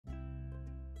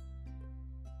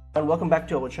And welcome back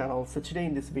to our channel. So today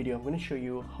in this video I'm going to show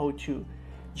you how to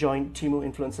join Temu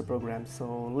influencer program.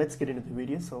 So let's get into the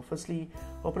video. So firstly,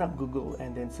 open up Google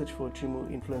and then search for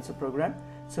Temu influencer program.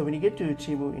 So when you get to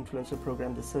Temu influencer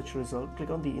program, the search result, click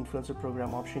on the influencer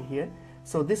program option here.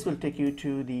 So this will take you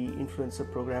to the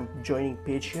influencer program joining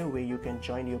page here, where you can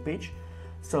join your page.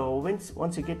 So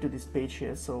once you get to this page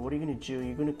here, so what you're going to do,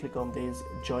 you're going to click on this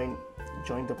join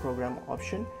the program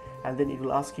option, and then it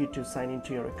will ask you to sign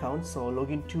into your account. So log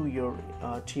into your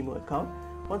Temu account.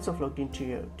 Once you've logged into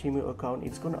your Temu account,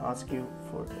 it's going to ask you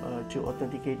for to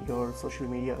authenticate your social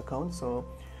media account. So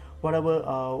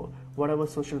whatever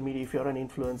social media, if you're an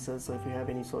influencer, so if you have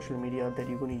any social media that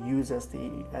you're going to use as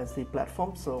the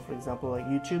platform, so for example like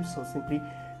YouTube, so simply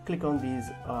click on this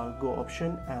go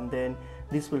option, and then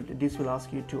this will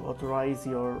ask you to authorize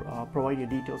your provide your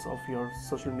details of your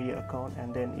social media account,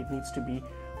 and then it needs to be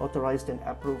authorized and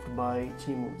approved by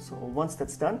Temu. So once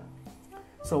that's done,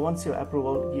 so once your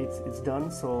approval is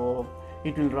done, so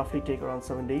it will roughly take around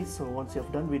 7 days. So once you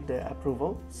have done with the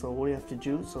approval, so what you have to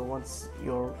do, so once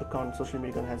your account, social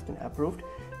media account has been approved,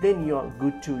 then you are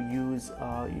good to use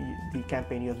the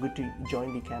campaign. You're good to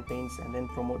join the campaigns and then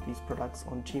promote these products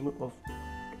on Temu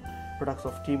products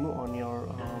of Temu on your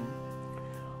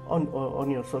on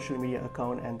your social media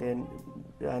account,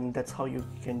 and that's how you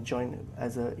can join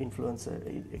as an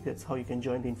influencer. That's how you can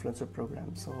join the influencer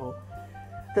program. So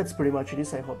that's pretty much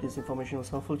it. I hope this information was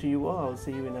helpful to you all. I'll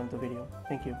see you in another video.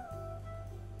 Thank you.